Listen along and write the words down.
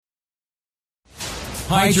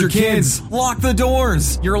hide your kids, lock the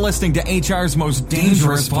doors. You're listening to HR's most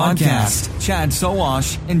dangerous podcast. Chad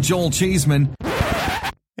Sowash and Joel Cheeseman.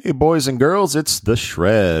 Hey, boys and girls, it's The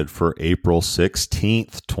Shred for April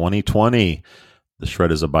 16th, 2020. The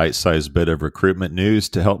Shred is a bite-sized bit of recruitment news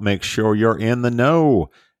to help make sure you're in the know,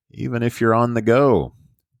 even if you're on the go.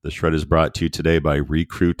 The Shred is brought to you today by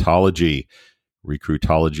Recruitology.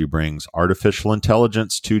 Recruitology brings artificial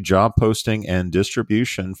intelligence to job posting and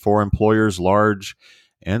distribution for employers large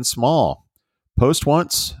and small. Post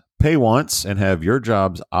once, pay once, and have your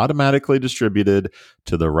jobs automatically distributed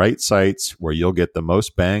to the right sites where you'll get the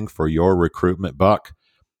most bang for your recruitment buck.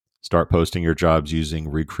 Start posting your jobs using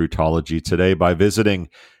Recruitology today by visiting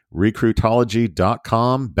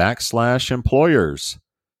recruitology.com/employers.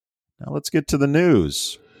 Now let's get to the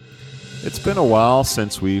news. It's been a while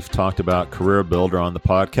since we've talked about CareerBuilder on the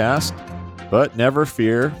podcast, but never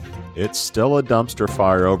fear, it's still a dumpster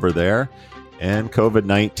fire over there, and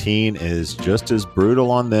COVID-19 is just as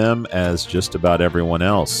brutal on them as just about everyone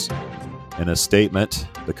else. In a statement,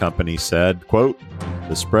 the company said, quote,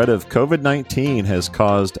 "The spread of COVID-19 has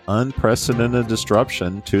caused unprecedented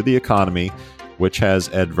disruption to the economy, which has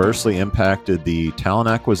adversely impacted the talent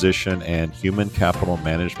acquisition and human capital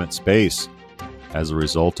management space. As a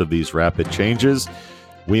result of these rapid changes,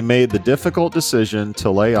 we made the difficult decision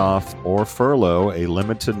to lay off or furlough a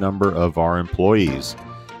limited number of our employees.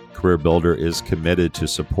 CareerBuilder is committed to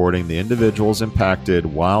supporting the individuals impacted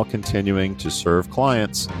while continuing to serve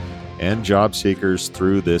clients and job seekers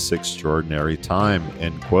through this extraordinary time,"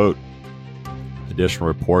 end quote. Additional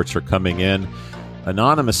reports are coming in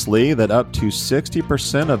anonymously that up to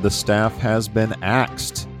 60% of the staff has been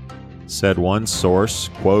axed. Said one source,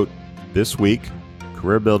 quote, "This week,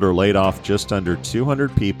 CareerBuilder laid off just under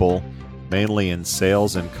 200 people, mainly in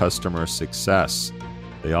sales and customer success.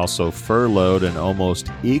 They also furloughed an almost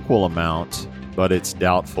equal amount, but it's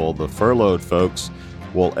doubtful the furloughed folks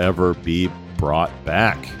will ever be brought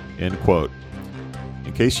back," end quote.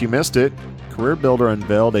 In case you missed it, CareerBuilder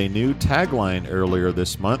unveiled a new tagline earlier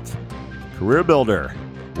this month. CareerBuilder,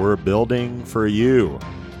 we're building for you.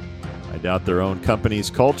 I doubt their own company's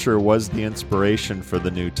culture was the inspiration for the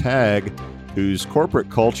new tag, whose corporate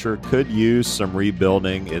culture could use some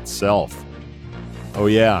rebuilding itself. Oh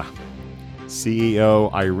yeah,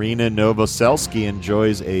 CEO Irina Novoselsky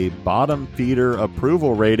enjoys a bottom feeder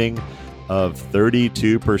approval rating of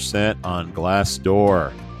 32% on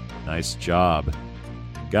Glassdoor. Nice job.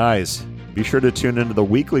 Guys, be sure to tune into the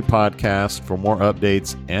weekly podcast for more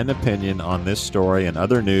updates and opinion on this story and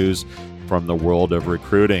other news from the world of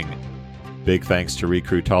recruiting. Big thanks to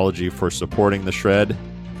Recruitology for supporting The Shred.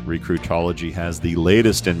 Recruitology has the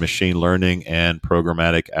latest in machine learning and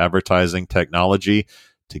programmatic advertising technology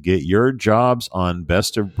to get your jobs on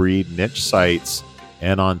best-of-breed niche sites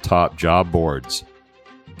and on top job boards.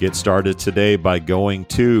 Get started today by going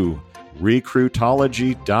to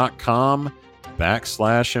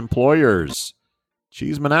recruitology.com/employers.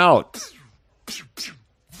 Cheeseman out.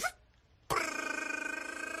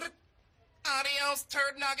 Adios,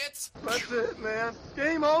 turd nuggets. That's it, man.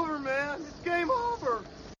 Game over, man. It's game over.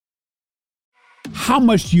 How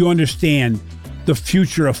much do you understand the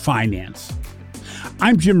future of finance?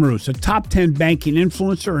 I'm Jim Roos, a top 10 banking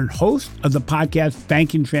influencer and host of the podcast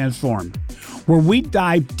Banking Transformed, where we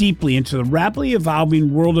dive deeply into the rapidly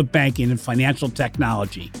evolving world of banking and financial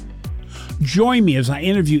technology. Join me as I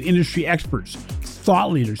interview industry experts,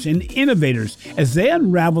 thought leaders, and innovators as they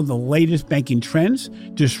unravel the latest banking trends,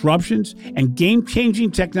 disruptions, and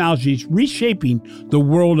game-changing technologies reshaping the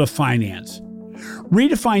world of finance.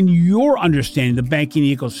 Redefine your understanding of the banking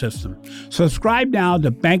ecosystem. Subscribe now to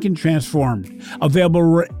Banking Transformed, available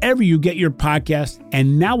wherever you get your podcast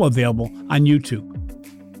and now available on YouTube.